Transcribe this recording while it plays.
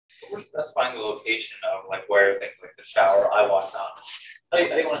we're specifying the location of like where things like the shower, eye wash on. How do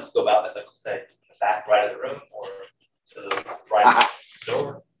you want us to go about that? Like say the back right of the room or to the right of the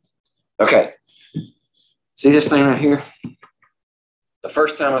door? Okay. See this thing right here? The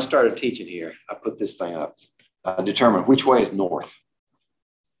first time I started teaching here, I put this thing up. I determined which way is north.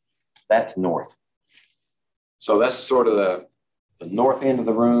 That's north. So that's sort of the north end of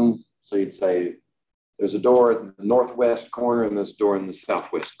the room. So you'd say there's a door in the northwest corner and there's a door in the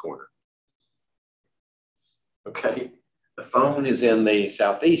southwest corner. Okay. The phone is in the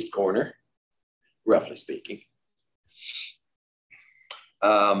southeast corner, roughly speaking.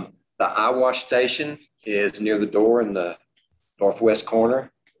 The eye wash station is near the door in the northwest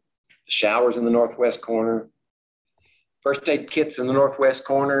corner. The shower's in the northwest corner. First aid kit's in the northwest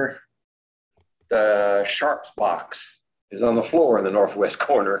corner. The sharps box is on the floor in the northwest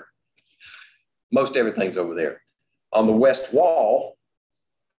corner. Most everything's over there. On the west wall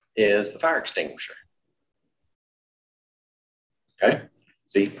is the fire extinguisher. Okay,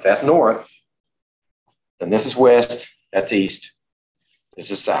 see, that's north. And this is west, that's east. This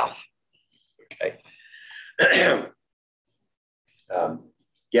is south. Okay.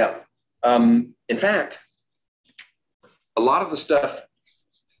 In fact, a lot of the stuff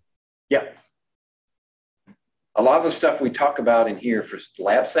we talk about in here for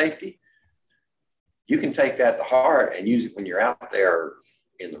lab safety, you can take that to heart and use it when you're out there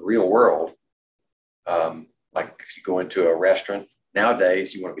in the real world. Like if you go into a restaurant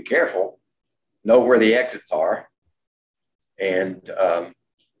nowadays, you want to be careful, know where the exits are, and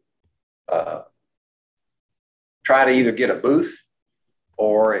try to either get a booth,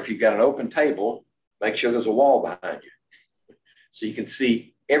 or if you've got an open table, make sure there's a wall behind you so you can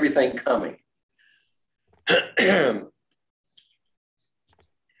see everything coming.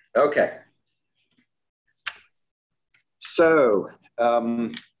 Okay. So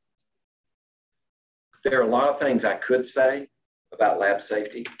there are a lot of things I could say about lab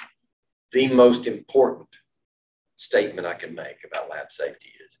safety. The most important statement I can make about lab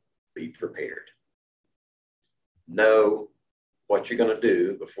safety is be prepared. Know what you're going to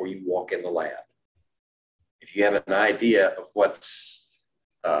do before you walk in the lab. If you have an idea of what's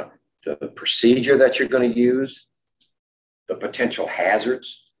the procedure that you're going to use, the potential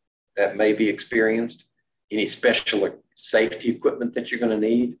hazards that may be experienced, any special safety equipment that you're going to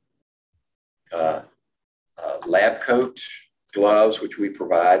need, lab coat, gloves, which we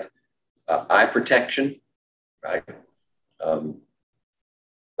provide, eye protection, right?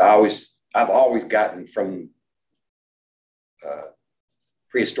 I've always gotten from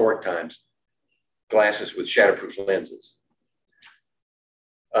prehistoric times glasses with shatterproof lenses.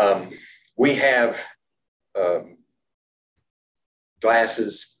 We have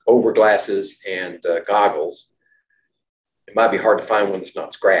glasses, over glasses, and goggles. It might be hard to find one that's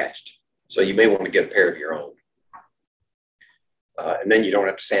not scratched, so you may want to get a pair of your own. And then you don't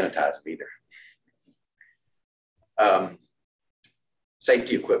have to sanitize them either.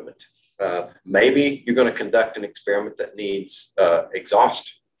 Safety equipment. Maybe you're going to conduct an experiment that needs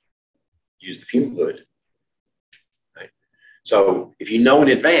exhaust. Use the fume hood. Right? So if you know in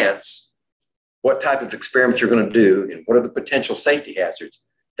advance what type of experiment you're going to do and what are the potential safety hazards,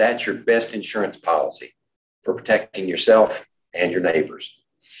 that's your best insurance policy for protecting yourself and your neighbors.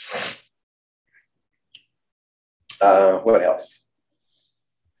 What else?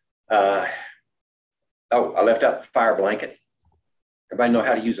 I left out the fire blanket. Everybody know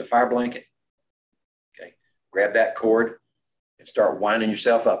how to use a fire blanket? Okay, grab that cord and start winding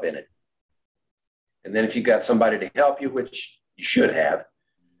yourself up in it. And then if you've got somebody to help you, which you should have,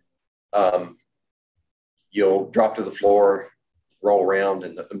 you'll drop to the floor, roll around,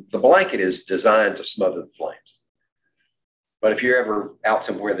 and the blanket is designed to smother the flames. But if you're ever out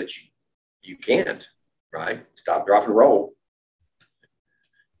somewhere that you can't, right? Stop, drop, and roll.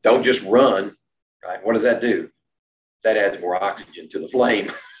 Don't just run, right? What does that do? That adds more oxygen to the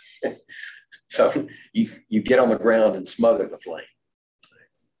flame. So you get on the ground and smother the flame.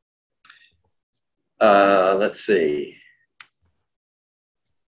 Let's see.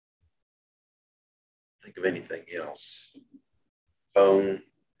 Think of anything else. Phone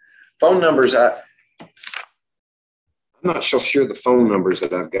numbers. I'm not so sure the phone numbers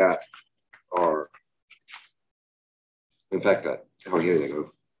that I've got are. In fact, oh, here they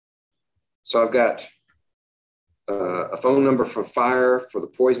go. So I've got a phone number for fire, for the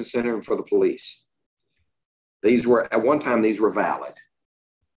poison center, and for the police. These were, at one time, these were valid.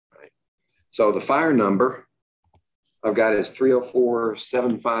 Right? So the fire number I've got is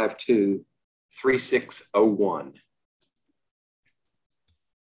 304-752-3601.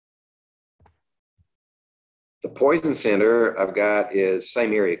 The poison center I've got is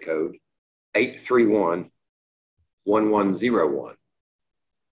same area code, 831-1101.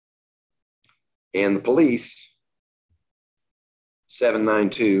 And the police,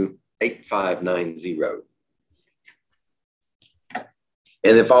 792-8590.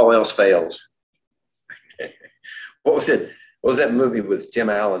 And if all else fails, what was it? What was that movie with Tim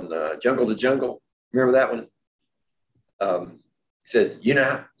Allen, Jungle to Jungle? Remember that one? It says, you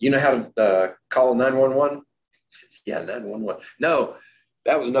know how to call 911? Yeah, 911. No,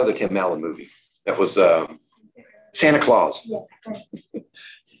 that was another Tim Allen movie. That was Santa Claus. Yeah.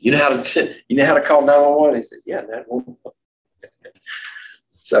 You know how to call 911? He says, yeah, 911.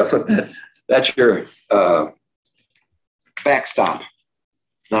 So that's your backstop,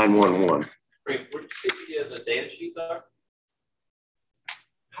 911. Where did you say the data sheets are?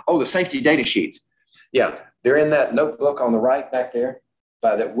 Oh, the safety data sheets. Yeah, they're in that notebook on the right back there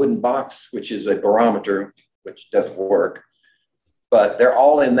by that wooden box, which is a barometer, which doesn't work. But they're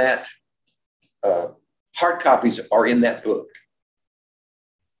all in that. Hard copies are in that book,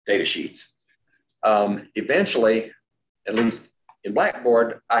 data sheets. Eventually, at least in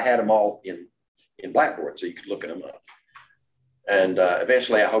Blackboard, I had them all in Blackboard, so you could look at them up. And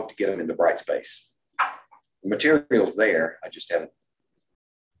eventually, I hope to get them into Brightspace. The material's there. I just haven't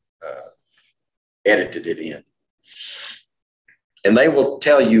edited it in. And they will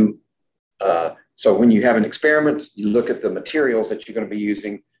tell you, so when you have an experiment, you look at the materials that you're going to be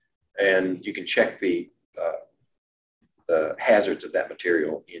using, and you can check the hazards of that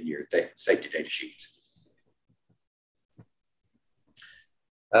material in your safety data sheets.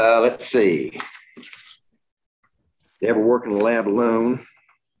 Let's see. You ever work in a lab alone,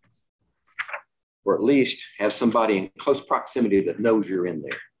 or at least have somebody in close proximity that knows you're in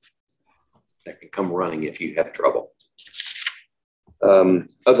there, that can come running if you have trouble.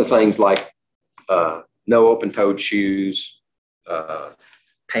 Other things like no open-toed shoes,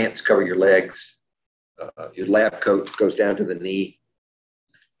 pants cover your legs, your lab coat goes down to the knee.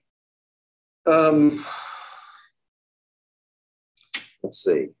 Let's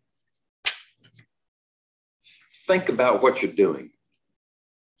see. Think about what you're doing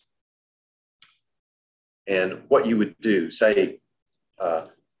and what you would do. Say,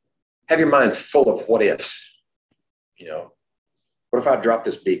 have your mind full of what ifs. You know, what if I drop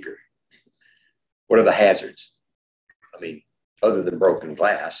this beaker? What are the hazards? I mean, other than broken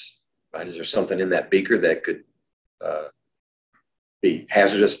glass, right? Is there something in that beaker that could be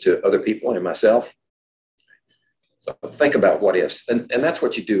hazardous to other people and myself? So think about what ifs. And that's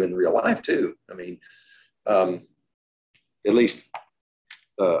what you do in real life too. I mean, at least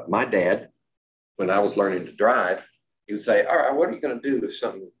my dad, when I was learning to drive, he would say, all right, what are you going to do if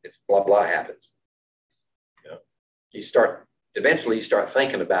blah, blah happens? You know, eventually you start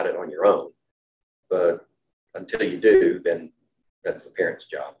thinking about it on your own. But until you do, then that's the parent's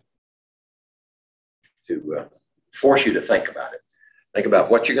job to force you to think about it. Think about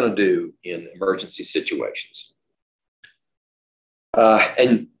what you're going to do in emergency situations.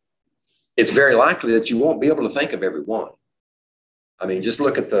 And it's very likely that you won't be able to think of every one. I mean, just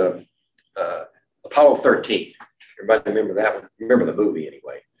look at the Apollo 13. Everybody remember that one? Remember the movie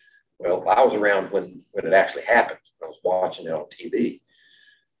anyway. Well, I was around when it actually happened. I was watching it on TV.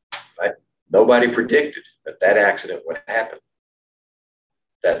 Right? Nobody predicted that accident would happen,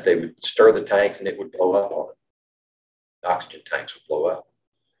 that they would stir the tanks and it would blow up on it. The oxygen tanks would blow up.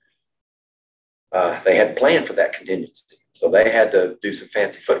 They had planned for that contingency. So they had to do some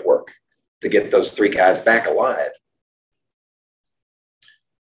fancy footwork to get those 3 guys back alive.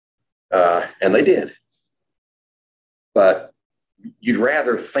 And they did. But you'd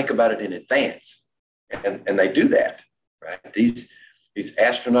rather think about it in advance. And they do that, right? These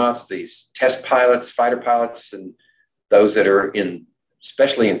astronauts, these test pilots, fighter pilots, and those that are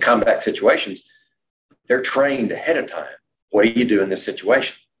especially in combat situations, they're trained ahead of time. What do you do in this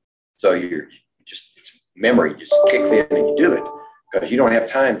situation? So memory just kicks in and you do it because you don't have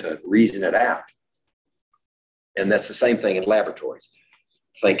time to reason it out. And that's the same thing in laboratories.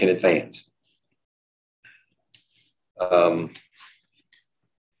 Think in advance.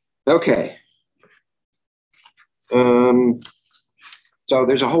 Okay. So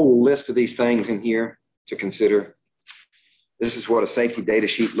there's a whole list of these things in here to consider. This is what a safety data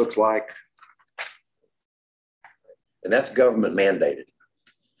sheet looks like. And that's government mandated.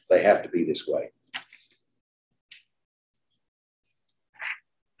 They have to be this way.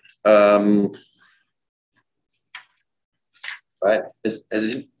 Right?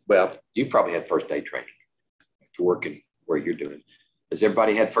 Well, you probably had first aid training to work in where you're doing. Has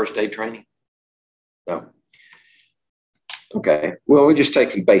everybody had first aid training? No. Okay. Well, we just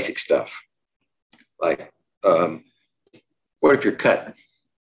take some basic stuff like What if you're cut?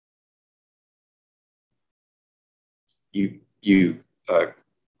 You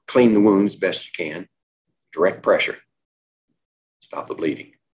clean the wounds best you can, direct pressure, stop the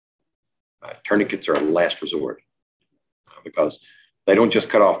bleeding. Tourniquets are a last resort because they don't just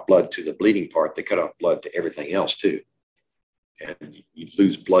cut off blood to the bleeding part, they cut off blood to everything else too. And you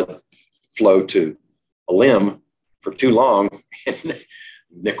lose blood flow to a limb for too long, and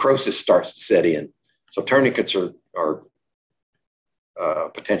necrosis starts to set in. So tourniquets are a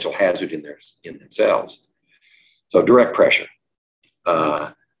potential hazard in themselves. So direct pressure.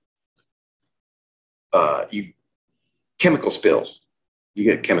 Chemical spills, you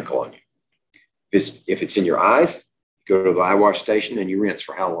get chemical on you. If it's in your eyes, you go to the eye wash station and you rinse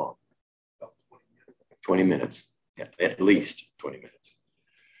for how long? 20 minutes, yeah, at least 20 minutes.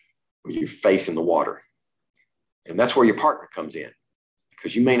 With your face in the water. And that's where your partner comes in,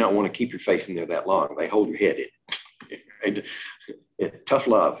 because you may not want to keep your face in there that long. They hold your head in. Tough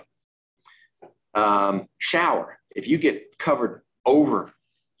love. Shower. If you get covered over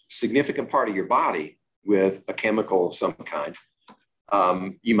significant part of your body with a chemical of some kind,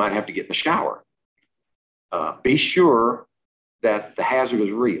 you might have to get in the shower. Be sure that the hazard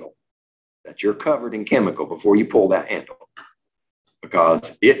is real, that you're covered in chemical before you pull that handle,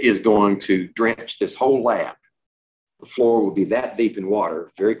 because it is going to drench this whole lab. The floor will be that deep in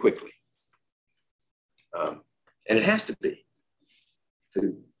water very quickly. And it has to be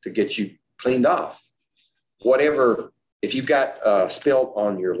to get you cleaned off. Whatever, if you've got a spill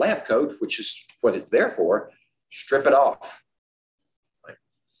on your lab coat, which is what it's there for, strip it off.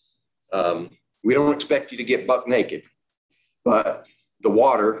 We don't expect you to get buck naked, but the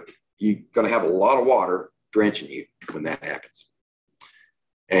water, you're going to have a lot of water drenching you when that happens.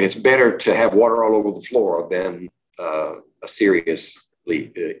 And it's better to have water all over the floor than a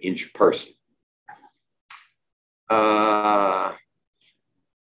seriously injured person.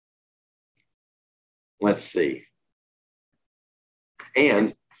 Let's see.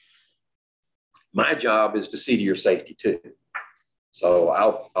 And my job is to see to your safety too. So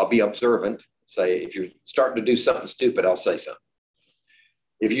I'll be observant. Say, if you're starting to do something stupid, I'll say something.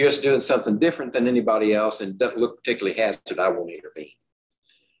 If you're just doing something different than anybody else and doesn't look particularly hazardous, I won't intervene.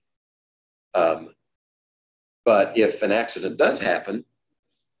 But if an accident does happen,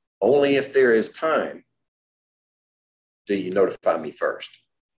 only if there is time do you notify me first.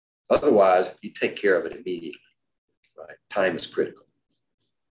 Otherwise, you take care of it immediately. Right? Time is critical.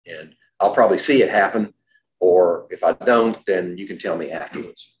 And I'll probably see it happen, or if I don't, then you can tell me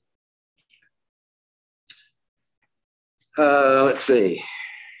afterwards. Let's see.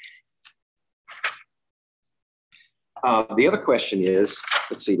 The other question is,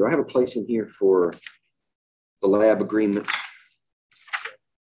 let's see, do I have a place in here for the lab agreement?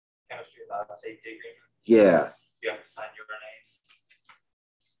 Chemistry lab safety agreement. Yeah. You have to sign your name.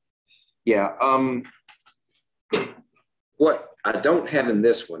 Yeah. What I don't have in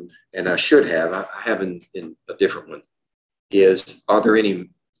this one, and I should have, I have in a different one, is are there any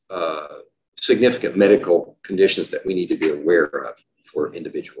significant medical conditions that we need to be aware of for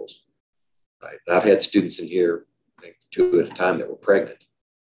individuals? Right. I've had students in here, I think 2 at a time, that were pregnant.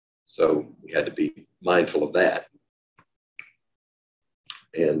 So we had to be mindful of that.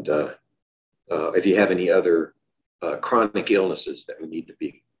 And if you have any other chronic illnesses that we need to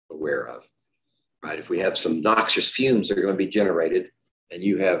be aware of, right? If we have some noxious fumes that are going to be generated and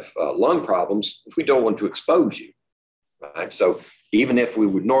you have lung problems, we don't want to expose you, right? So even if we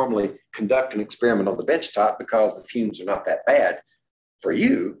would normally conduct an experiment on the benchtop because the fumes are not that bad for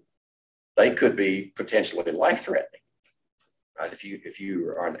you, they could be potentially life-threatening, right? If you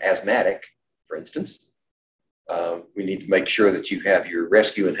are an asthmatic, for instance, we need to make sure that you have your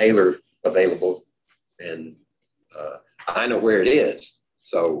rescue inhaler available, and I know where it is.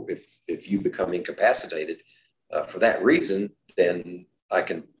 So if you become incapacitated for that reason, then I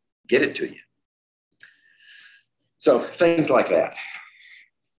can get it to you. So things like that.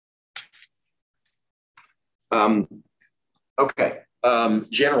 Okay,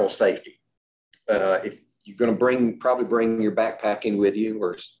 general safety. If you're going to probably bring your backpack in with you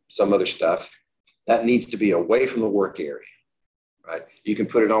or some other stuff, that needs to be away from the work area, right? You can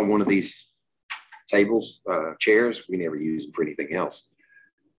put it on one of these tables, chairs. We never use them for anything else.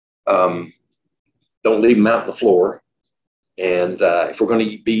 Don't leave them out on the floor. And if we're going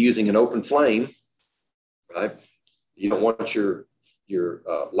to be using an open flame, right, you don't want your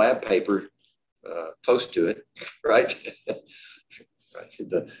lab paper close to it, right? Right.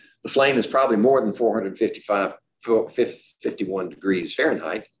 The flame is probably more than 51 degrees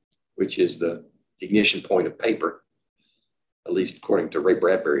Fahrenheit, which is the ignition point of paper, at least according to Ray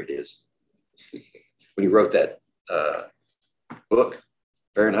Bradbury it is. when he wrote that book,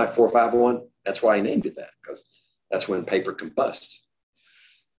 Fahrenheit 451. That's why he named it that, because that's when paper combusts.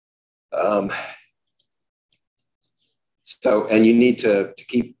 So, and you need to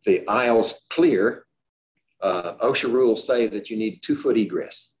keep the aisles clear. OSHA rules say that you need 2 foot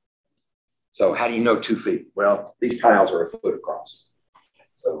egress. So how do you know 2 feet? Well, these tiles are a foot across.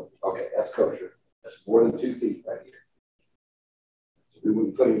 So, okay, that's kosher. That's more than 2 feet right here. So we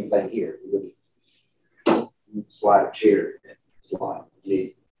wouldn't put anything here. We wouldn't slide a chair and slide.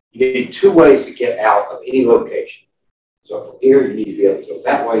 You need 2 ways to get out of any location. So from here, you need to be able to go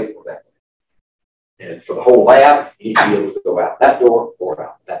that way or that way. And for the whole lab, you need to be able to go out that door or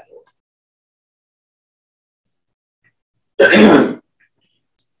out that door.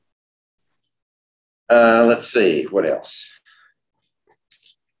 Let's see, what else?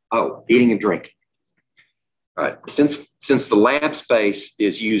 Oh, eating and drinking. All right, since the lab space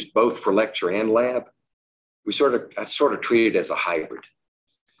is used both for lecture and lab, I sort of treat it as a hybrid.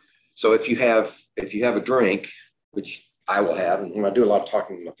 So if you have a drink, which I will have, and when I do a lot of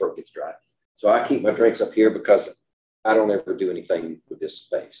talking, my throat gets dry. So I keep my drinks up here because I don't ever do anything with this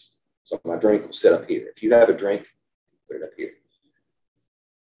space. So my drink will sit up here. If you have a drink, put it up here.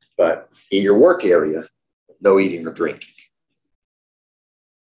 But in your work area, no eating or drinking.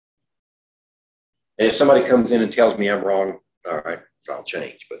 And if somebody comes in and tells me I'm wrong, all right, I'll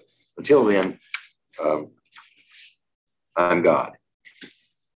change. But until then, I'm God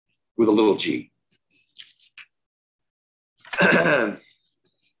with a little g.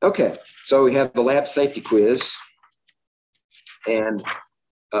 Okay, so we have the lab safety quiz, and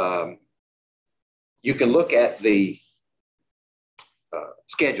you can look at the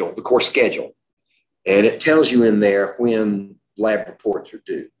schedule, the course schedule, and it tells you in there when lab reports are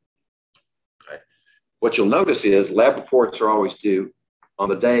due. Right? What you'll notice is lab reports are always due on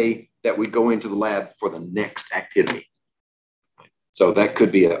the day that we go into the lab for the next activity. So that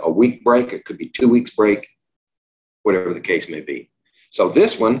could be a week break, it could be 2 weeks break, whatever the case may be. So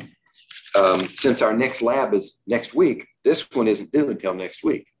this one, since our next lab is next week, this one isn't due until next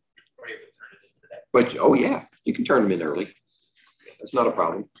week. But, oh yeah, you can turn them in early. That's not a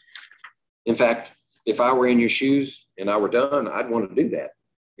problem. In fact, if I were in your shoes and I were done, I'd want to do that.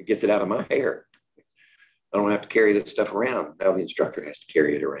 It gets it out of my hair. I don't have to carry that stuff around. Now the instructor has to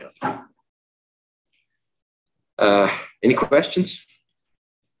carry it around. Any questions?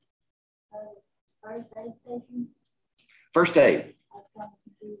 First aid station? First aid.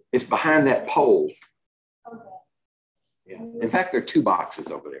 It's behind that pole. Okay. Yeah. In fact, there are 2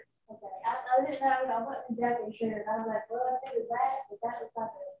 boxes over there. Okay. I didn't know. I wasn't exactly sure. And I was like, well, I think that, but that looks like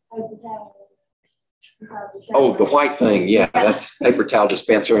a paper towel. Oh, the white thing. Yeah, that's paper towel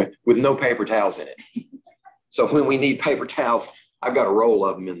dispenser with no paper towels in it. So when we need paper towels, I've got a roll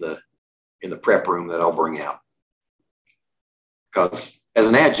of them in the prep room that I'll bring out. Because as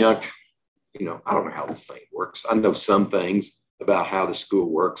an adjunct, you know, I don't know how this thing works. I know some things about how the school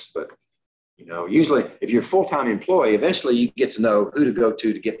works, but you know, usually if you're a full-time employee, eventually you get to know who to go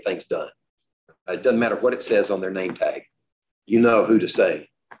to get things done. It doesn't matter what it says on their name tag. You know who to say,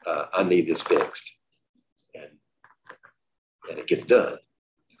 I need this fixed. And it gets done.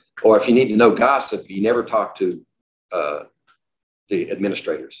 Or if you need to know gossip, you never talk to the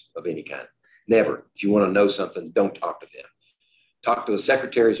administrators of any kind. Never. If you want to know something, don't talk to them. Talk to the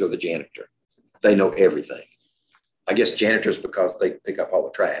secretaries or the janitor. They know everything. I guess janitors because they pick up all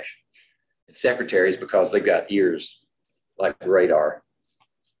the trash. And secretaries because they've got ears like radar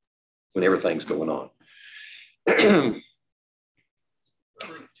when everything's going on. Room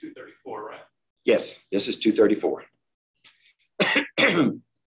 234, right? Yes, this is 234. And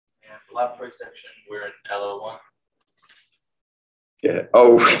the laboratory section, we're in LO1. Yeah.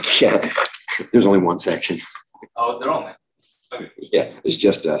 Oh, yeah. There's only one section. Oh, is there only? Okay. Yeah, it's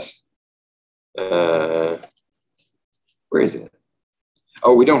just us. Where is it?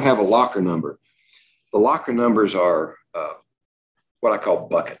 Oh, we don't have a locker number. The locker numbers are what I call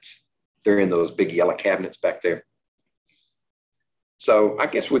buckets. They're in those big yellow cabinets back there. So I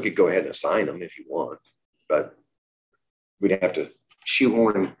guess we could go ahead and assign them if you want, but we'd have to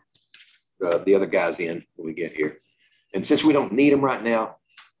shoehorn the other guys in when we get here. And since we don't need them right now,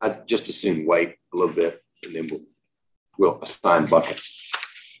 I'd just as soon wait a little bit and then we'll assign buckets.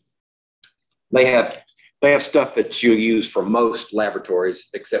 They have stuff that you'll use for most laboratories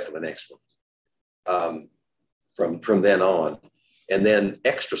except for the next one from then on. And then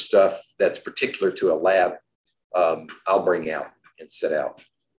extra stuff that's particular to a lab, I'll bring out and set out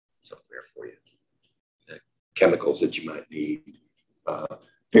somewhere for you. Chemicals that you might need,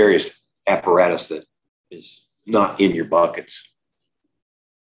 various apparatus that is not in your buckets.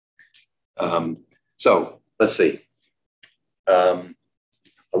 So let's see. A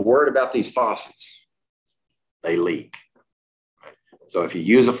word about these faucets. They leak. So if you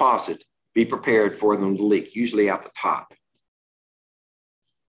use a faucet, be prepared for them to leak, usually out the top.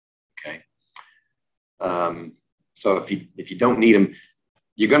 Okay. So if you don't need them,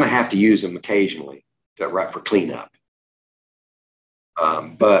 you're going to have to use them occasionally for cleanup.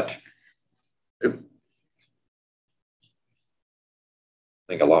 But I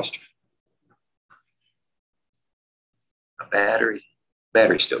think I lost a battery.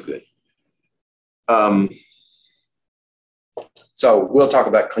 Battery's still good. So we'll talk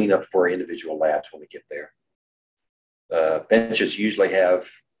about cleanup for individual labs when we get there. Benches usually have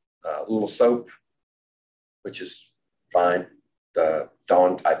a little soap, which is fine,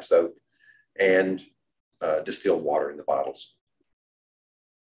 Dawn type soap, and distilled water in the bottles.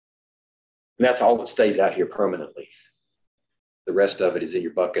 And that's all that stays out here permanently. The rest of it is in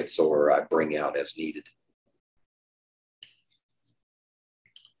your buckets or I bring out as needed.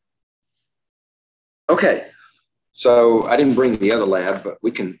 Okay, so I didn't bring the other lab, but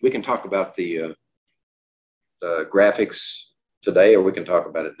we can talk about the graphics today, or we can talk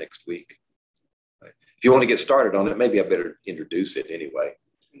about it next week. If you want to get started on it, maybe I better introduce it anyway.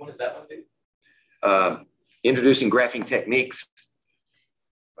 What does that one do? Introducing graphing techniques,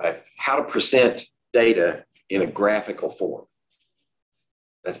 right? How to present data in a graphical form.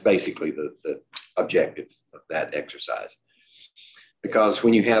 That's basically the objective of that exercise. Because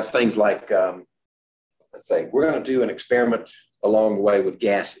when you have things like, let's say, we're going to do an experiment along the way with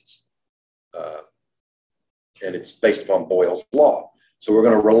gases. And it's based upon Boyle's law. So we're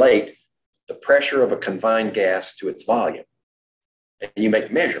going to relate the pressure of a confined gas to its volume. And you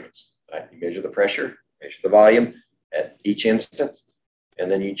make measurements, right? You measure the pressure, measure the volume at each instance, and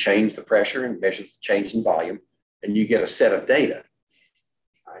then you change the pressure and measure the change in volume, and you get a set of data.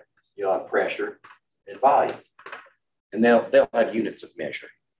 Right? You'll have pressure and volume. And they'll have units of measure.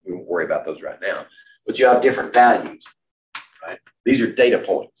 We won't worry about those right now. But you have different values, right? These are data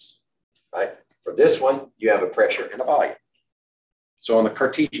points, right? For this one, you have a pressure and a volume. So on the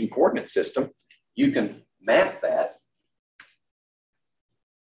Cartesian coordinate system, you can map that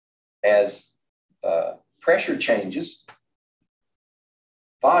as pressure changes,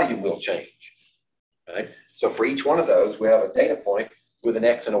 volume will change, right? So for each one of those, we have a data point with an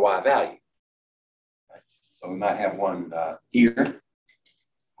X and a Y value. Right? So we might have one here.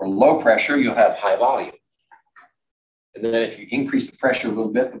 For low pressure, you'll have high volume. And then if you increase the pressure a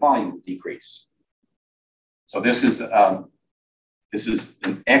little bit, the volume will decrease. So this is an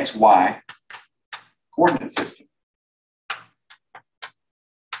XY coordinate system.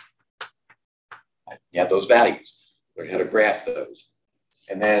 You have those values. Learn how to graph those.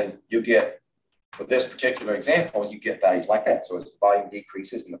 And then you get, for this particular example, you get values like that. So as the volume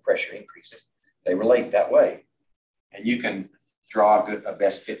decreases and the pressure increases, they relate that way. And you can draw a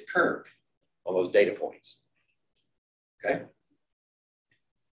best fit curve on those data points. Okay?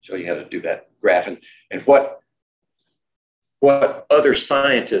 Show you how to do that graphing and what other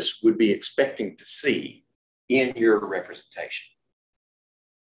scientists would be expecting to see in your representation.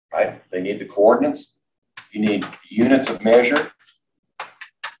 Right? They need the coordinates. You need units of measure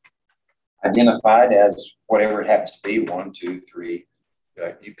identified as whatever it happens to be, 1, 2, 3.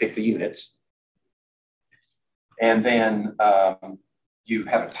 You pick the units. And then you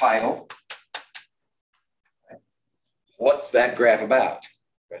have a title. What's that graph about?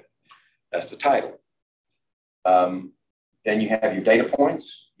 That's the title. Then you have your data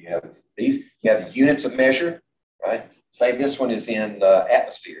points. You have these. You have units of measure, right? Say this one is in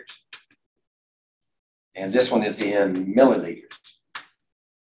atmospheres. And this one is in milliliters.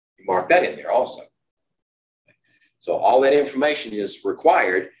 You mark that in there also. So all that information is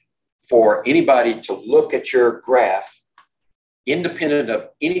required for anybody to look at your graph independent of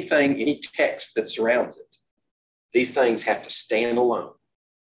anything, any text that surrounds it. These things have to stand alone.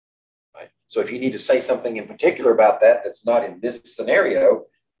 Right? So if you need to say something in particular about that that's not in this scenario,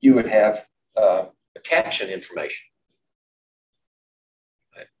 you would have a caption information.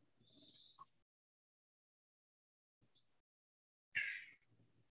 Right?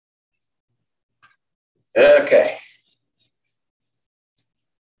 Okay.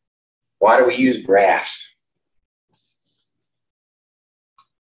 Why do we use graphs?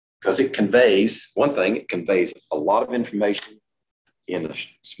 Because it conveys, one thing, it conveys a lot of information in a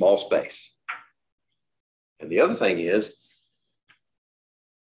small space. And the other thing is,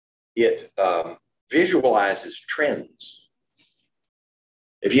 it visualizes trends.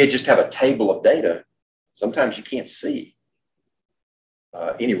 If you just have a table of data, sometimes you can't see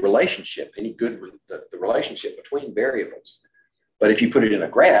any relationship, the relationship between variables. But if you put it in a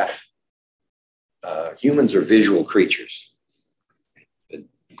graph, humans are visual creatures. And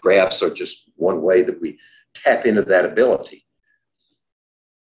graphs are just one way that we tap into that ability.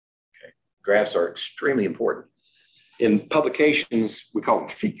 Okay. Graphs are extremely important. In publications, we call them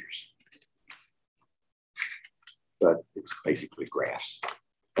figures, but it's basically graphs.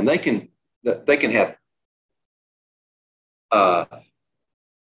 And they can have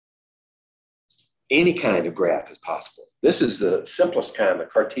any kind of graph is possible. This is the simplest kind, the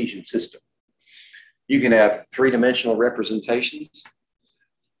Cartesian system. You can have three-dimensional representations.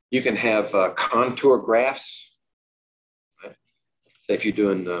 You can have contour graphs. Right? Say if you're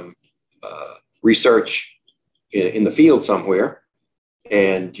doing research in the field somewhere,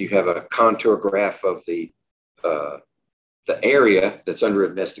 and you have a contour graph of the area that's under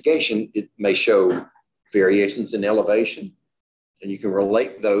investigation, it may show variations in elevation, and you can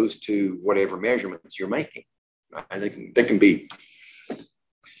relate those to whatever measurements you're making. Right? They can be.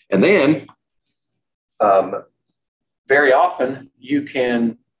 And then very often you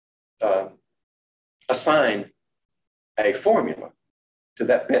can assign a formula to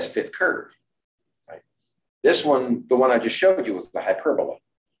that best fit curve. Right? This one, the one I just showed you, was the hyperbola.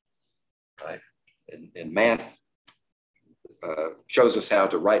 Right? And math shows us how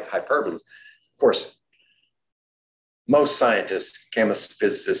to write hyperbolas. Of course, most scientists, chemists,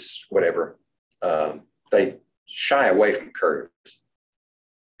 physicists, whatever, they shy away from curves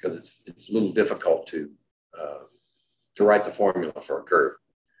because it's a little difficult to write the formula for a curve.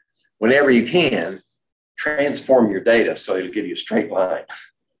 Whenever you can, transform your data so it'll give you a straight line.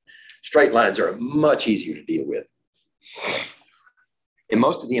 Straight lines are much easier to deal with. And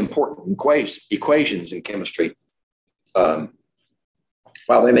most of the important equations in chemistry,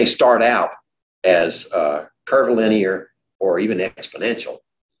 while they may start out as curvilinear or even exponential,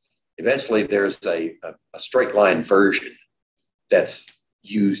 eventually there's a straight line version that's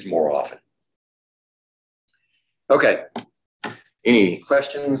used more often. Okay, any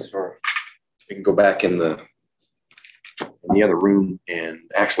questions? Or we can go back in the other room and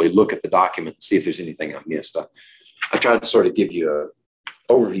actually look at the document and see if there's anything I missed. I tried to sort of give you an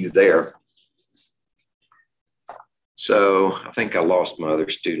overview there. So I think I lost my other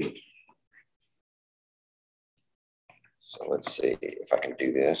student. So let's see if I can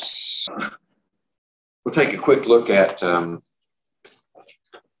do this. We'll take a quick look at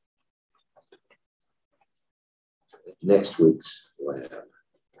next week's lab.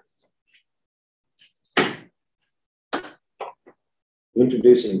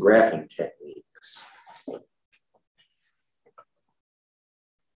 Introducing graphing techniques.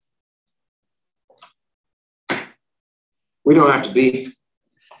 We don't have to be,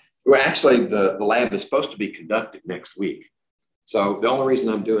 well, actually the lab is supposed to be conducted next week. So the only reason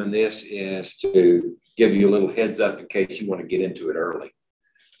I'm doing this is to give you a little heads up in case you want to get into it early,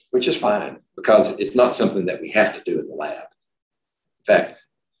 which is fine because it's not something that we have to do in the lab. In fact,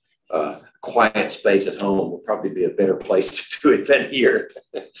 quiet space at home will probably be a better place to do it than here.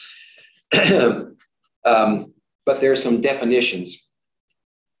 But there's some definitions,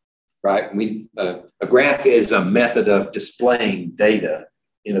 right? A graph is a method of displaying data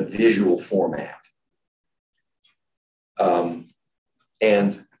in a visual format.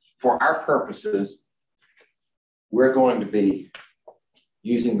 And for our purposes, we're going to be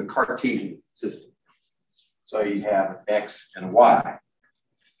using the Cartesian system. So you have an X and a Y.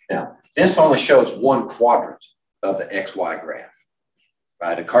 Now, this only shows one quadrant of the XY graph,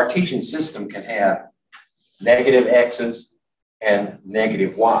 right? A Cartesian system can have negative X's and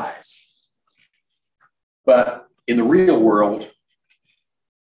negative Y's. But in the real world,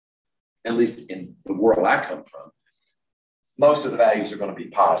 at least in the world I come from, most of the values are going to be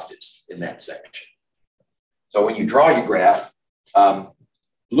positives in that section. So when you draw your graph,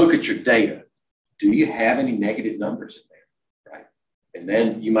 look at your data. Do you have any negative numbers in there, right? And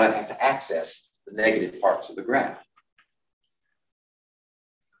then you might have to access the negative parts of the graph.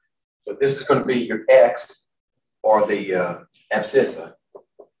 But this is going to be your X or the abscissa.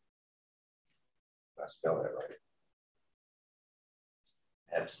 Did I spell that right?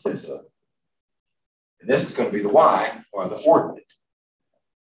 Abscissa. And this is going to be the Y, or the ordinate.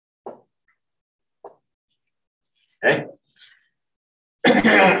 Okay?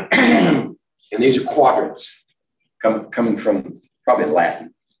 And these are quadrants coming from probably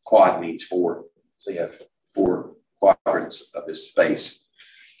Latin. Quad means four. So you have four quadrants of this space.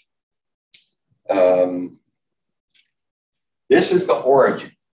 This is the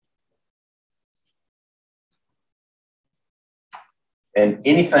origin. And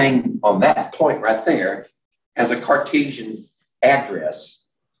anything on that point right there has a Cartesian address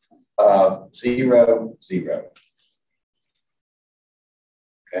of 0, 0.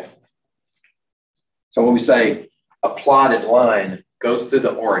 Okay. So when we say a plotted line goes through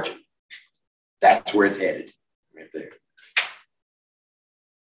the origin, that's where it's headed, right there.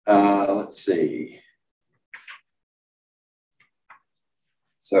 Let's see.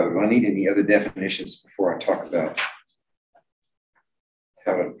 So do I need any other definitions before I talk about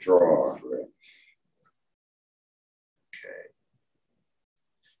how to draw a graph? Okay.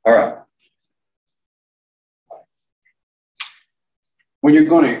 All right. When you're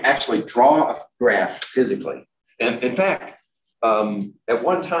going to actually draw a graph physically, and in fact, at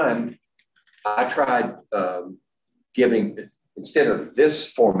one time, I tried giving, instead of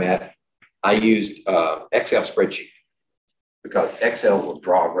this format, I used Excel spreadsheet because Excel will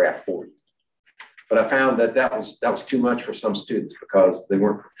draw a graph for you. But I found that that was too much for some students because they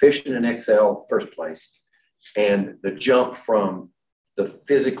weren't proficient in Excel in the first place. And the jump from the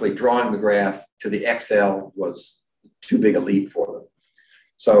physically drawing the graph to the Excel was too big a leap for them.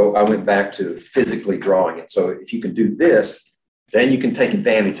 So I went back to physically drawing it. So if you can do this, then you can take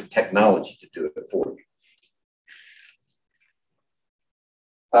advantage of technology to do it for you.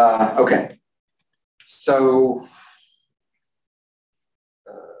 Okay, so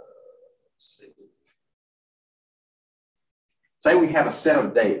let's see. Say we have a set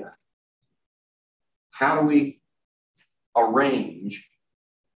of data. How do we arrange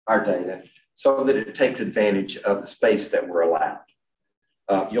our data so that it takes advantage of the space that we're allowed?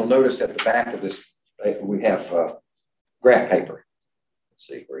 You'll notice at the back of this, we have graph paper. Let's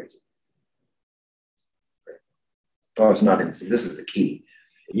see, where is it? Oh, it's not in. This is the key.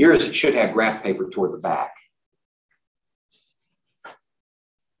 Yours, it should have graph paper toward the back.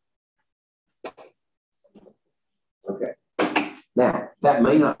 Okay. Now, that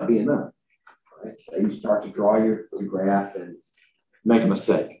may not be enough. Right? So you start to draw your graph and make a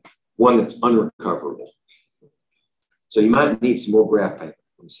mistake, one that's unrecoverable. So you might need some more graph paper.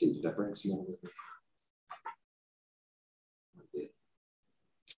 Let me see, did I bring some more with me?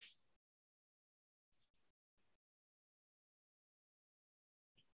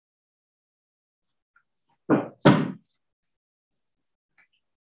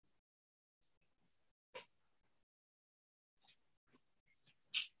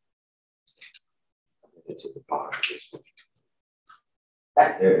 It's at the bottom of this one.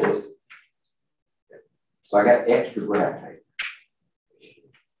 There it is. So I got extra graph paper.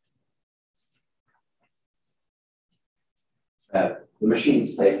 The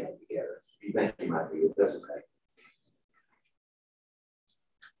machine's taking it together. You think you might be, it doesn't take.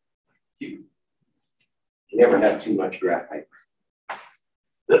 You never have too much graph paper.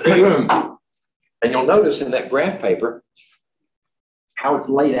 And you'll notice in that graph paper how it's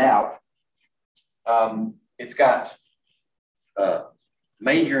laid out. It's got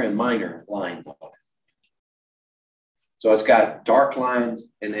major and minor lines on it. So it's got dark lines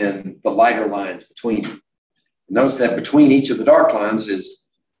and then the lighter lines between them. Notice that between each of the dark lines is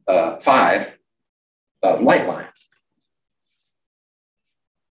 5 light lines.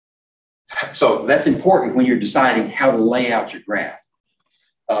 So that's important when you're deciding how to lay out your graph.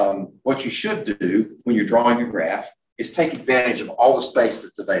 What you should do when you're drawing your graph is take advantage of all the space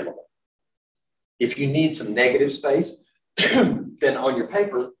that's available. If you need some negative space, then on your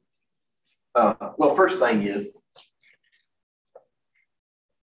paper, well, first thing is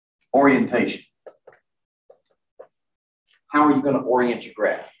orientation. How are you going to orient your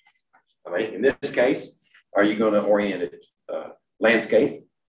graph? I mean, in this case, are you going to orient it landscape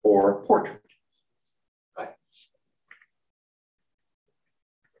or portrait? Right.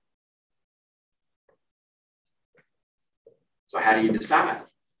 So how do you decide?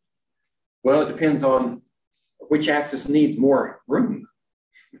 Well, it depends on which axis needs more room.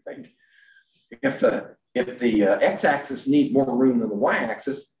 Right? If the x-axis needs more room than the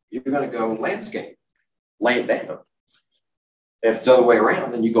y-axis, you're going to go landscape, lay it down. If it's the other way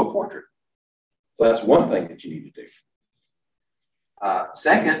around, then you go portrait. So that's one thing that you need to do.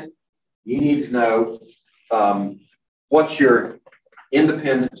 Second, you need to know what's your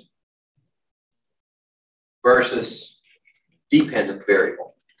independent versus dependent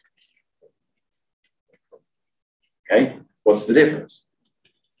variable. Okay, what's the difference?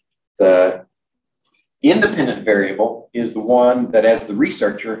 The independent variable is the one that, as the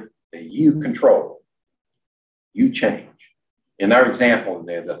researcher, that you control, you change. In our example,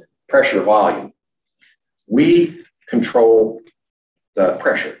 the pressure volume, we control the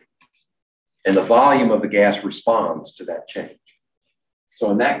pressure, and the volume of the gas responds to that change. So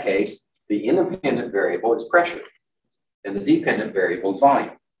in that case, the independent variable is pressure, and the dependent variable is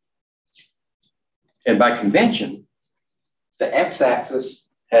volume. And by convention, the x-axis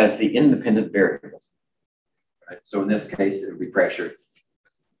has the independent variable. Right? So in this case, it would be pressure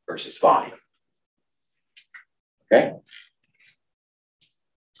versus volume. Okay.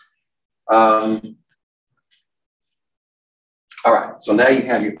 All right, so now you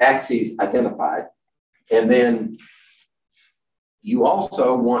have your axes identified, and then you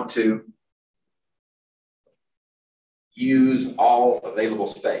also want to use all available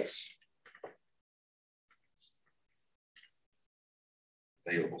space.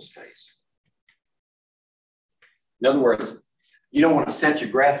 Available space. In other words, you don't want to set your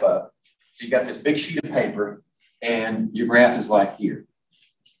graph up. So you got this big sheet of paper and your graph is like here.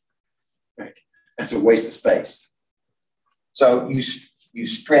 Right. That's a waste of space. So you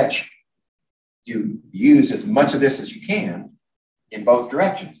stretch, you use as much of this as you can in both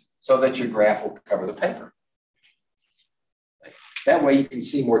directions so that your graph will cover the paper. Right. That way you can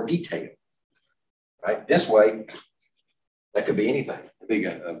see more detail. Right? This way, that could be anything.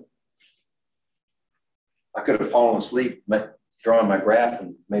 I could have fallen asleep drawing my graph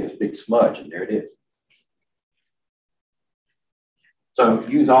and made a big smudge, and there it is. So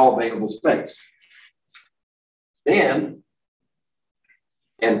use all available space. Then,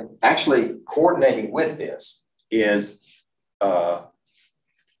 and actually coordinating with this is the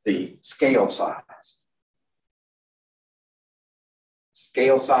scale size.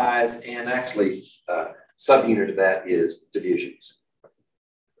 Scale size, and actually subunit of that is divisions.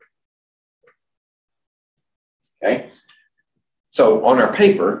 Okay, so on our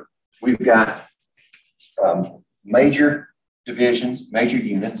paper, we've got major divisions, major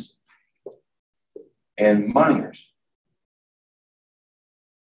units, and minors.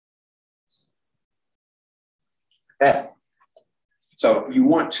 Okay. So you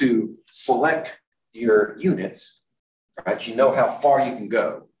want to select your units, right? You know how far you can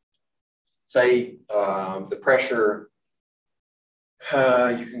go. Say the pressure,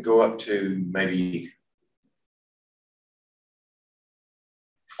 you can go up to maybe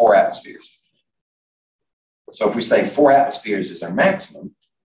 4 atmospheres. So if we say 4 atmospheres is our maximum,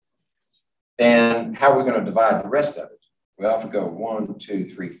 then how are we going to divide the rest of it? Well, if we go 1, 2,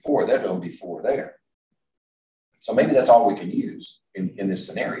 3, 4, there'd only be 4 there. So maybe that's all we can use in this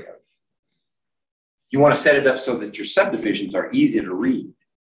scenario. You want to set it up so that your subdivisions are easy to read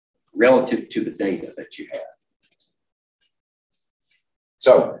relative to the data that you have.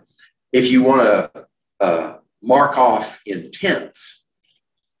 So if you want to mark off in tenths,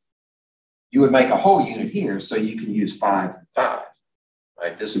 you would make a whole unit here, so you can use 5 and 5.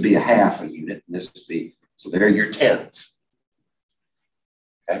 Right? This would be a half a unit, and this would be, so there are your tenths.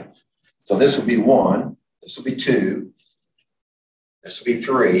 Okay, so this would be 1, this will be 2, this will be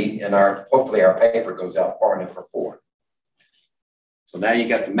 3, and hopefully our paper goes out far enough for 4. So now you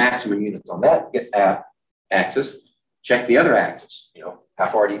got the maximum units on that axis. Check the other axis. You know, how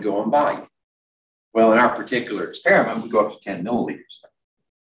far do you go on volume? Well, in our particular experiment, we go up to 10 milliliters.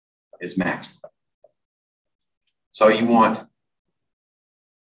 Is maximum. So you want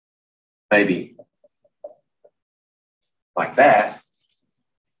maybe like that,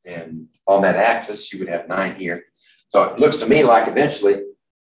 and on that axis you would have 9 here. So it looks to me like eventually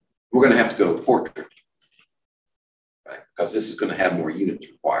we're going to have to go portrait, right? Because this is going to have more units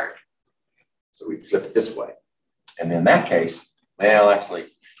required. So we flip it this way, and in that case, well, actually,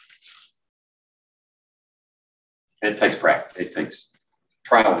 it takes practice. It takes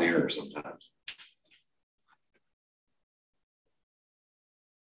trial and error sometimes.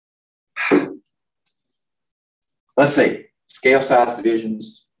 Let's see, scale size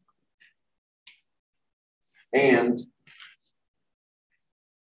divisions, and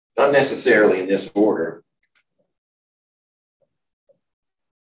not necessarily in this order,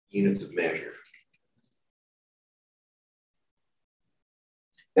 units of measure.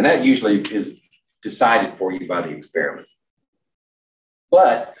 And that usually is decided for you by the experiment.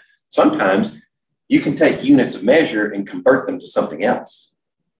 But sometimes you can take units of measure and convert them to something else.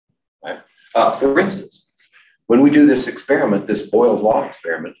 Right? For instance, when we do this experiment, this Boyle's Law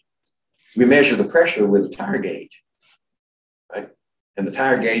experiment, we measure the pressure with a tire gauge. Right? And the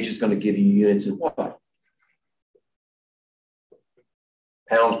tire gauge is going to give you units in what?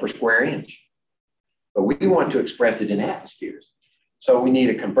 Pounds per square inch. But we want to express it in atmospheres. So we need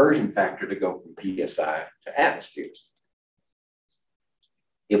a conversion factor to go from PSI to atmospheres.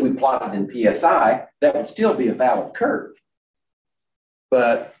 If we plot it in PSI, that would still be a valid curve.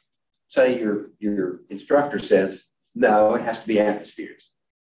 But say your instructor says, no, it has to be atmospheres.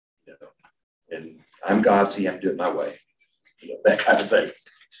 You know, and I'm God, so you have to do it my way. You know, that kind of thing.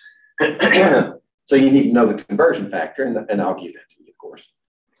 So you need to know the conversion factor, and I'll give that to you, of course.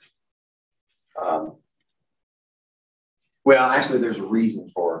 Well, actually, there's a reason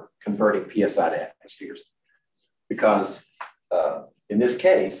for converting PSI to atmospheres. Because in this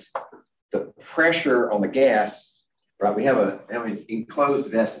case, the pressure on the gas right? We have an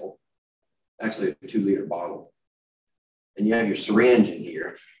enclosed vessel, actually a 2-liter bottle. And you have your syringe in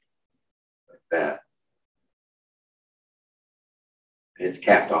here, like that. And it's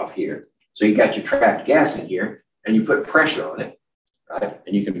capped off here. So you got your trapped gas in here, and you put pressure on it, right?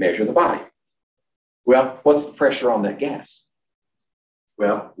 And you can measure the volume. Well, what's the pressure on that gas?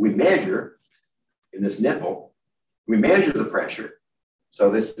 Well, we measure in this nipple, we measure the pressure. So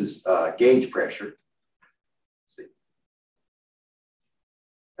this is gauge pressure. Let's see.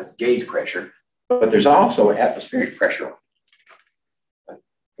 That's gauge pressure, but there's also atmospheric pressure on it.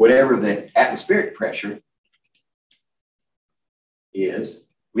 Whatever the atmospheric pressure is,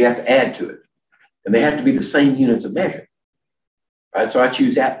 we have to add to it. And they have to be the same units of measure. Right? So I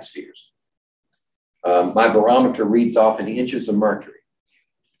choose atmospheres. My barometer reads off in inches of mercury.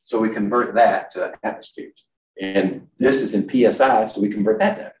 So we convert that to atmospheres. And this is in PSI, so we convert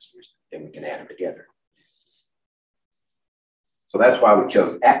that to atmospheres. Then we can add them together. So that's why we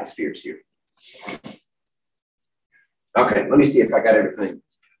chose atmospheres here. Okay, let me see if I got everything.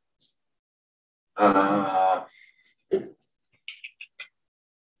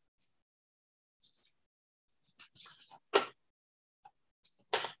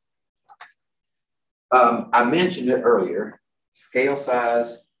 I mentioned it earlier, scale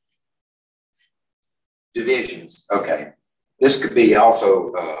size, divisions. Okay, this could be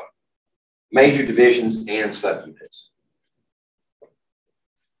also major divisions and subunits.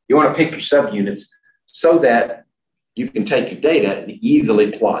 You want to pick your subunits so that you can take your data and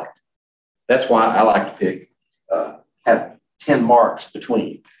easily plot it. That's why I like to pick, have 10 marks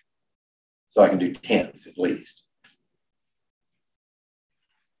between, so I can do tenths at least.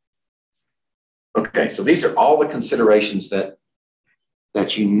 Okay, so these are all the considerations that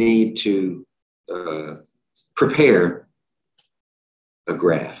you need to prepare a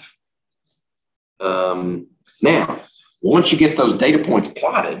graph. Now, once you get those data points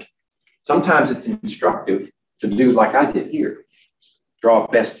plotted, sometimes it's instructive to do like I did here, draw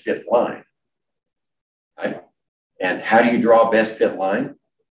a best fit line. Right? And how do you draw a best fit line?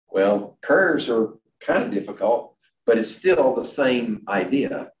 Well, curves are kind of difficult, but it's still the same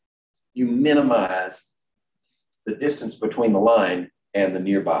idea. You minimize the distance between the line and the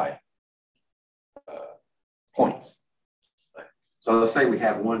nearby points. So let's say we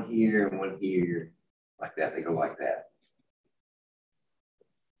have one here and one here, like that. They go like that.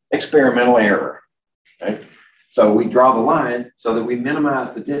 Experimental error, right? So we draw the line so that we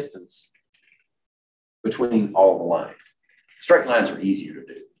minimize the distance between all the lines. Straight lines are easier to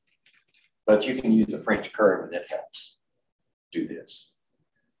do, but you can use a French curve and it helps do this.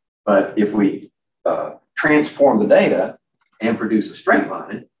 But if we transform the data and produce a straight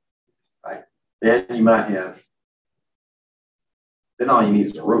line, right, then you might have, then all you need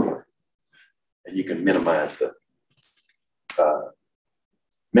is a ruler. And you can minimize the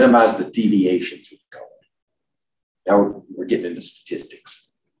deviations, we call it. Now we're getting into statistics.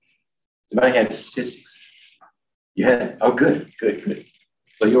 Anybody had statistics? You had? Oh, good.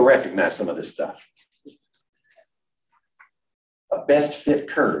 So you'll recognize some of this stuff. A best fit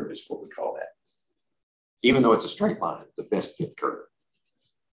curve is what we call that. Even though it's a straight line, it's a best fit curve.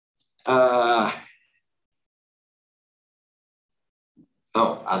 I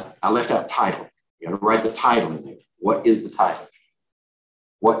left out title. You got to write the title in there. What is the title?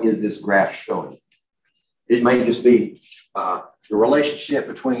 What is this graph showing? It may just be the relationship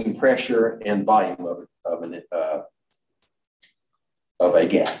between pressure and volume of a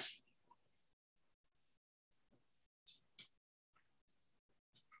gas.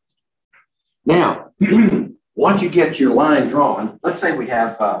 Now, once you get your line drawn, let's say we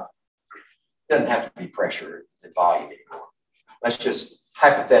have, doesn't have to be pressure and volume anymore. Let's just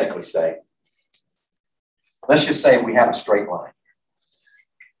hypothetically say, let's just say we have a straight line.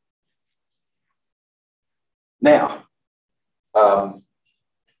 Now,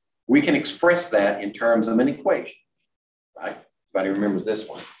 we can express that in terms of an equation, right? Everybody remembers this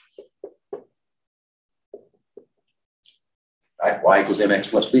one. Right? Y equals mx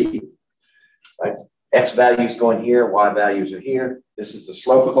plus b. Right? X values going here, Y values are here. This is the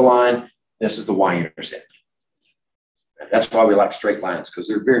slope of the line. This is the Y-intercept. That's why we like straight lines, because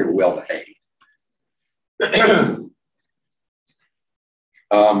they're very well behaved.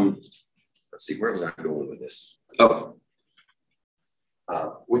 Let's see, where was I going with this? Oh,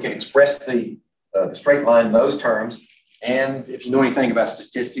 we can express the straight line in those terms. And if you know anything about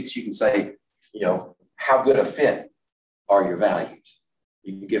statistics, you can say, you know, how good a fit are your values?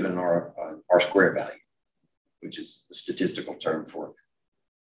 You can give it an R-squared value, which is the statistical term for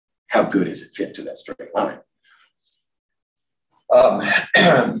how good is it fit to that straight line.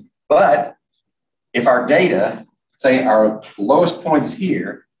 But if our data, say our lowest point is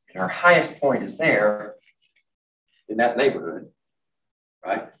here and our highest point is there in that neighborhood,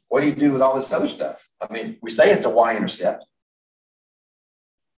 right? What do you do with all this other stuff? I mean, we say it's a y-intercept.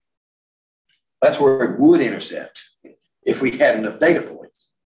 That's where it would intercept if we had enough data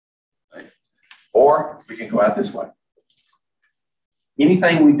points, right? Or we can go out this way.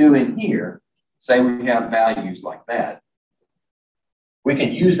 Anything we do in here, say we have values like that, we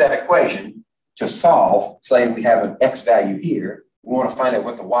can use that equation to solve, say we have an x value here, we want to find out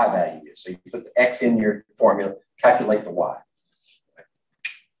what the y value is. So you put the x in your formula, calculate the y.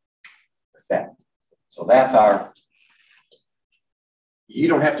 Like that. So that's our, you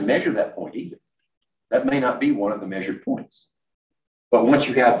don't have to measure that point either. That may not be one of the measured points. But once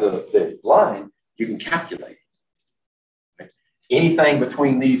you have the line, you can calculate it. Right? Anything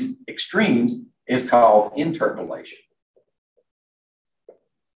between these extremes is called interpolation.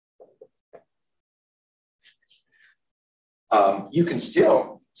 You can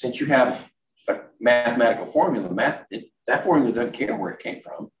still, since you have a mathematical formula, that formula doesn't care where it came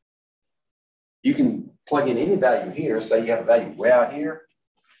from. You can plug in any value here. Say you have a value way out here,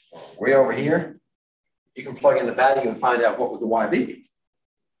 or way over here. You can plug in the value and find out what would the y be,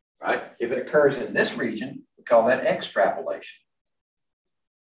 right? If it occurs in this region, we call that extrapolation.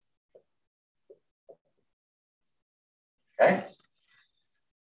 Okay?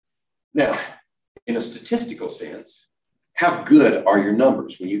 Now, in a statistical sense, how good are your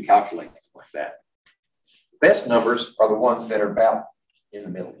numbers when you calculate like that? The best numbers are the ones that are about in the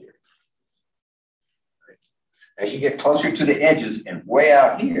middle here. As you get closer to the edges and way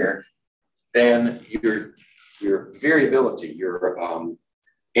out here, then your variability, your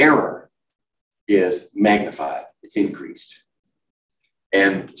error is magnified, it's increased.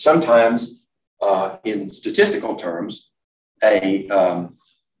 And sometimes in statistical terms, a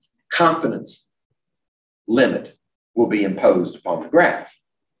confidence limit will be imposed upon the graph.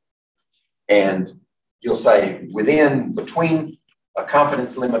 And you'll say between a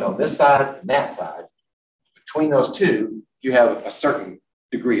confidence limit on this side and that side, between those two, you have a certain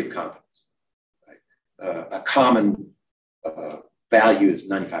degree of confidence. Right? A common value is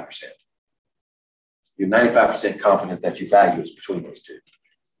 95%. You're 95% confident that your value is between those two.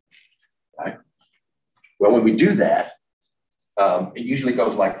 Right? Well, when we do that, it usually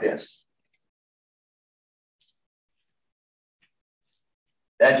goes like this.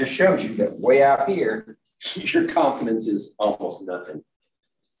 That just shows you that way out here, your confidence is almost nothing.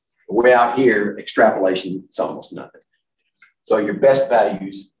 Way out here, extrapolation is almost nothing. So your best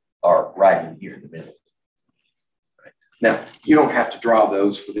values are right in here in the middle. Right. Now, you don't have to draw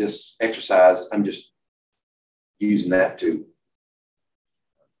those for this exercise. I'm just using that too,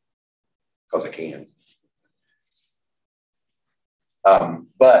 because I can.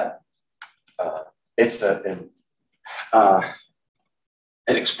 But it's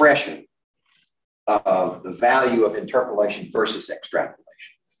an expression of the value of interpolation versus extrapolation.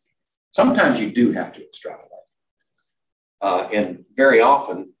 Sometimes you do have to extrapolate. And very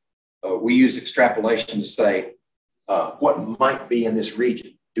often we use extrapolation to say what might be in this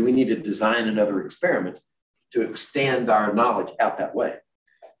region. Do we need to design another experiment to extend our knowledge out that way?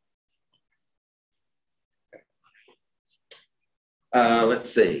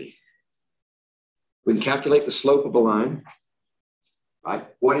 Let's see. We can calculate the slope of a line. Right?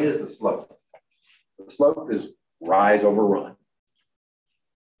 What is the slope? The slope is rise over run.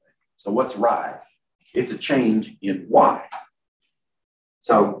 So what's rise? It's a change in y.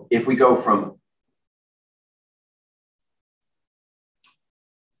 So if we go from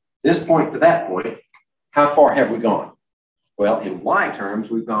this point to that point, how far have we gone? Well, in y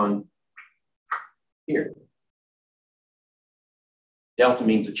terms, we've gone here. Delta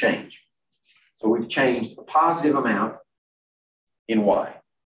means a change. So we've changed a positive amount in y.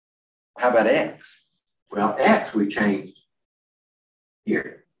 How about x? Well, x we've changed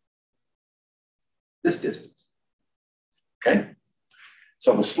here, this distance. Okay?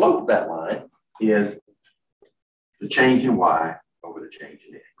 So the slope of that line is the change in y over the change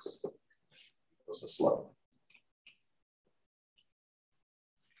in x. That's the slope.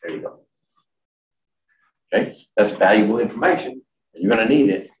 There you go. Okay? That's valuable information, and you're going to need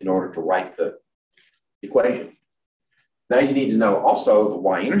it in order to write the equation. Now you need to know also the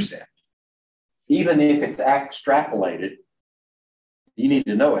y-intercept. Even if it's extrapolated, you need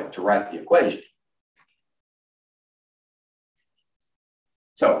to know it to write the equation.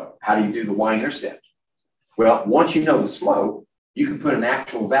 So how do you do the y-intercept? Well, once you know the slope, you can put an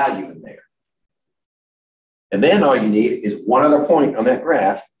actual value in there. And then all you need is one other point on that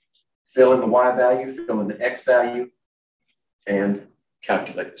graph, fill in the y value, fill in the x value, and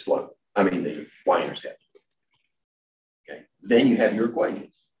calculate the slope. I mean the y-intercept. Okay, then you have your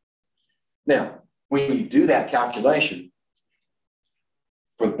equation. Now, when you do that calculation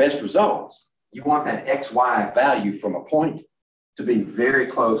for the best results, you want that XY value from a point to be very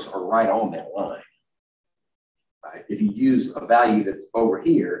close or right on that line. Right? If you use a value that's over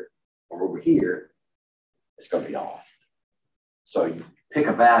here or over here, it's going to be off. So you pick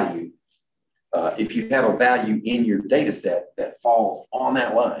a value. If you have a value in your data set that falls on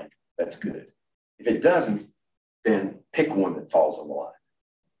that line, that's good. If it doesn't, then pick one that falls on the line.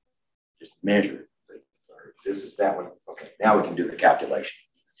 Just measure it. This is that one. Okay, now we can do the calculation.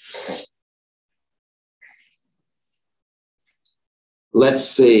 Let's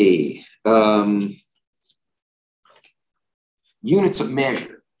see. Units of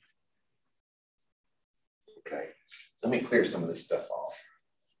measure. Okay, so let me clear some of this stuff off.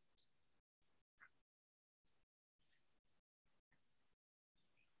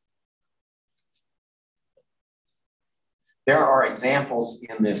 There are examples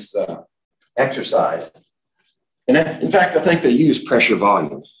in this exercise. And in fact, I think they use pressure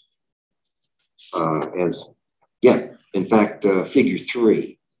volume in fact, figure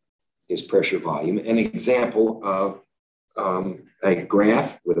 3 is pressure volume, an example of a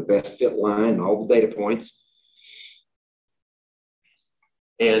graph with a best fit line and all the data points.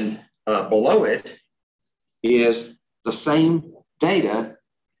 And below it is the same data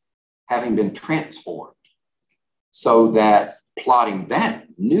having been transformed so that plotting that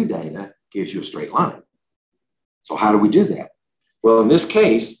new data gives you a straight line. So how do we do that? Well, in this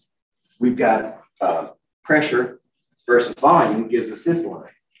case, we've got pressure versus volume gives us this line.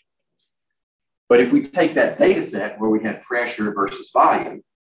 But if we take that data set where we had pressure versus volume,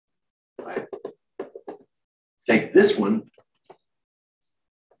 right, take this one,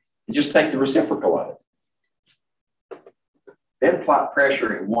 and just take the reciprocal of it. Then plot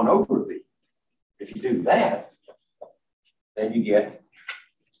pressure in 1 over V. If you do that, then you get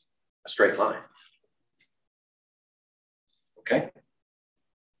a straight line. Okay?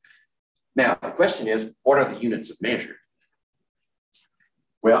 Now, the question is, what are the units of measure?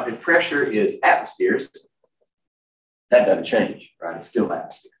 Well, if pressure is atmospheres, that doesn't change, right? It's still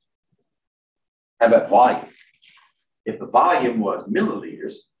atmosphere. How about volume? If the volume was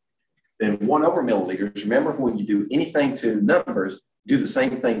milliliters, then 1 over milliliters, remember when you do anything to numbers, do the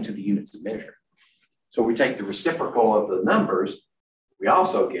same thing to the units of measure. So we take the reciprocal of the numbers, we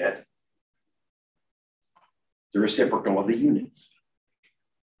also get the reciprocal of the units.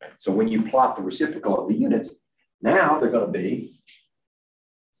 So when you plot the reciprocal of the units, now they're going to be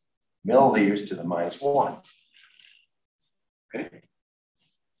milliliters to the -1. Okay.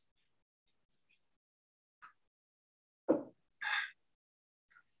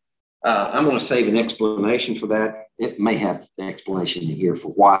 I'm going to save an explanation for that. It may have an explanation in here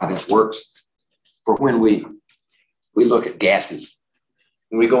for why that works. For when we look at gases,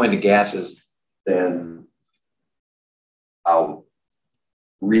 when we go into gases, then I'll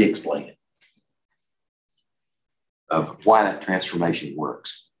re-explain it of why that transformation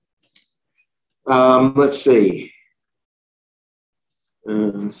works. Let's see.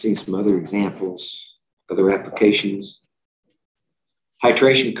 Let's see some other examples, other applications.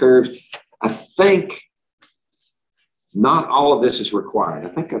 Titration curves. I think not all of this is required. I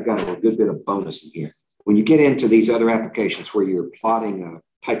think I've got a good bit of bonus in here. When you get into these other applications where you're plotting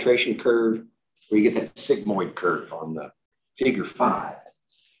a titration curve, where you get that sigmoid curve on the figure 5,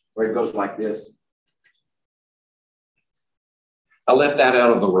 where it goes like this. I left that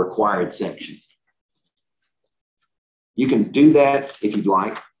out of the required section. You can do that if you'd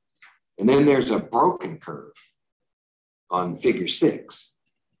like. And then there's a broken curve on figure 6.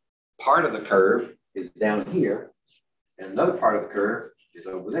 Part of the curve is down here, and another part of the curve is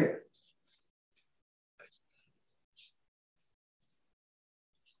over there.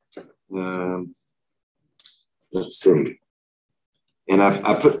 Let's see. And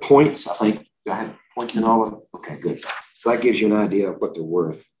I put points, I think. Do I have points in all of them? Okay, good. So that gives you an idea of what they're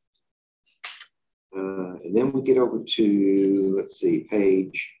worth. And then we get over to, let's see,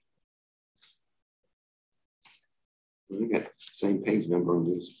 page. We got the same page number on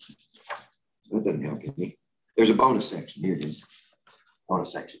these. That doesn't help any. There's a bonus section. Here it is.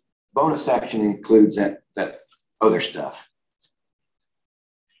 Bonus section. Bonus section includes that other stuff.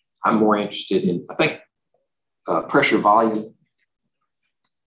 I'm more interested in, I think, pressure volume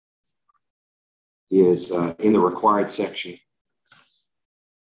is in the required section.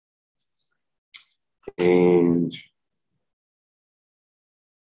 And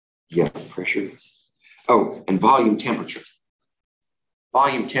yeah, pressure. Oh, and volume temperature.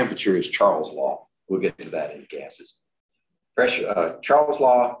 Volume temperature is Charles' law. We'll get to that in gases. Pressure, Charles'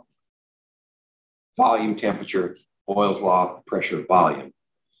 law, volume temperature, Boyle's law, pressure, volume.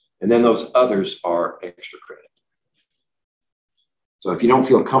 And then those others are extra credit. So if you don't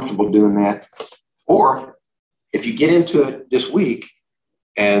feel comfortable doing that, or if you get into it this week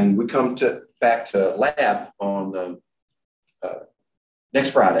and we come back to lab on next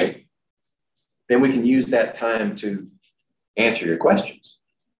Friday, then we can use that time to answer your questions.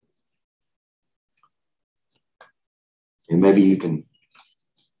 And maybe you can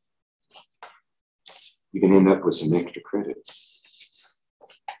end up with some extra credit.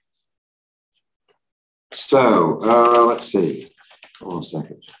 So let's see. Hold on a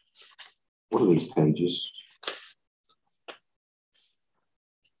second. What are these pages?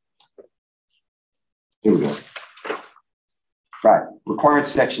 Here we go. Right. Required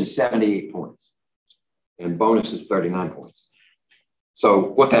section 78 points. And bonus is 39 points. So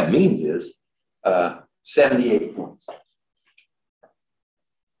what that means is 78 points.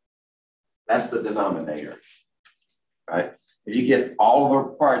 That's the denominator, right? If you get all of the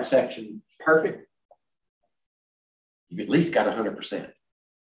required section perfect, you've at least got 100%.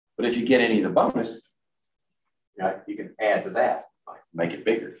 But if you get any of the bonus, right, you can add to that, like make it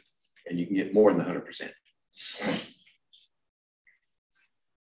bigger, and you can get more than 100%.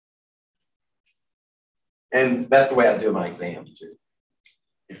 And that's the way I do my exams too.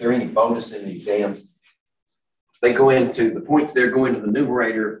 If there are any bonus in the exams, they go into the points, they're going to the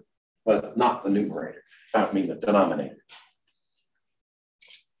numerator, but not the numerator. I mean the denominator.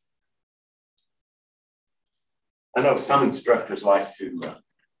 I know some instructors like to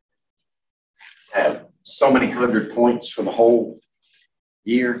have so many 100 points for the whole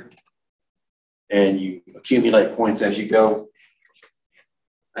year, and you accumulate points as you go.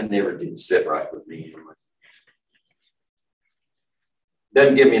 I never did sit right with me.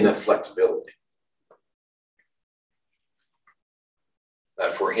 Doesn't give me enough flexibility.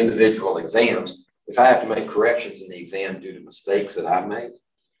 But for individual exams, if I have to make corrections in the exam due to mistakes that I've made,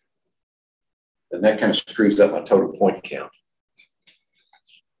 then that kind of screws up my total point count.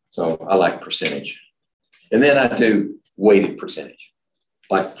 So I like percentage. And then I do weighted percentage.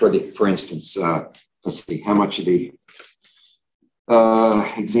 Like for instance, let's see, how much of the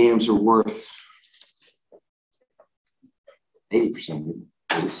exams are worth 80%,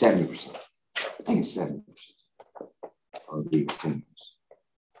 or 70%? I think it's 70% of the exams.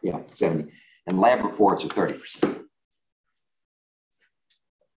 Yeah, 70. And lab reports are 30%.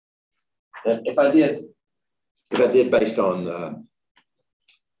 And if I did based on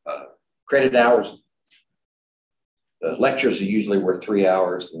credit hours, the lectures are usually worth 3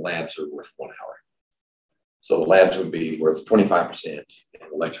 hours, the labs are worth 1 hour. So the labs would be worth 25%, and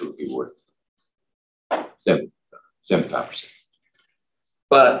the lecture would be worth 75%.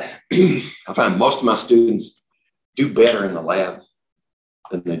 But I find most of my students do better in the lab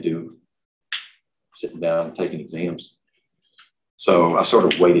than they do sitting down and taking exams. So I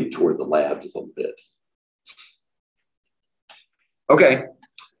sort of weighted toward the lab a little bit. Okay.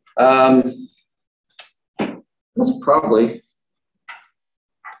 That's probably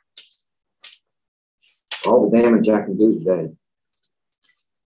all the damage I can do today.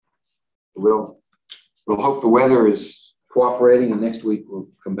 We'll hope the weather is cooperating, and next week we'll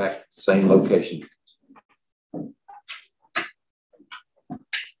come back to the same location.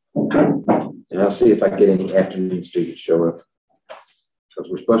 And I'll see if I get any afternoon students show up, because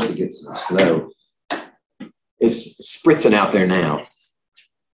we're supposed to get some snow. It's spritzing out there now,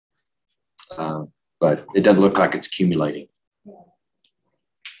 but it doesn't look like it's accumulating.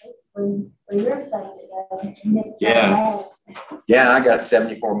 When you're saying it doesn't. Yeah. Yeah, I got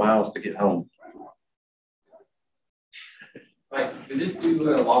 74 miles to get home. Like, we did do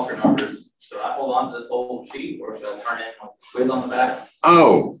locker numbers. Should I hold on to this whole sheet, or should I turn in like a quiz on the back?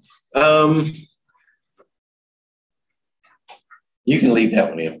 Oh, you can leave that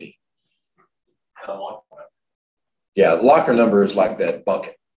one empty. Yeah, the locker number is like that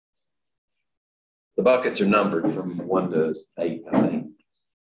bucket. The buckets are numbered from 1 to 8, I think.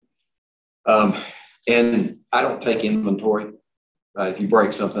 And I don't take inventory. If you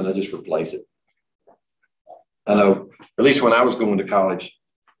break something, I just replace it. I know, at least when I was going to college,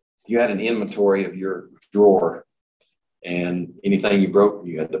 you had an inventory of your drawer, and anything you broke,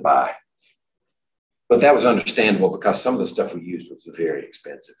 you had to buy. But that was understandable because some of the stuff we used was very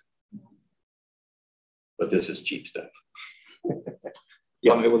expensive. But this is cheap stuff.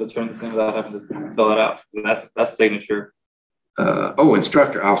 Yeah, I'm able to turn this in without having to fill it out. That's signature. Oh,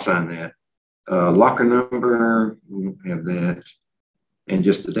 instructor, I'll sign that. Locker number, we don't have that. And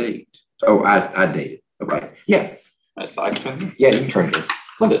just the date. Oh, I dated. Okay. Yeah. That's I can. Yeah, you can turn it.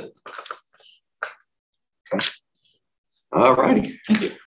 Put it. Okay. All righty. Thank you.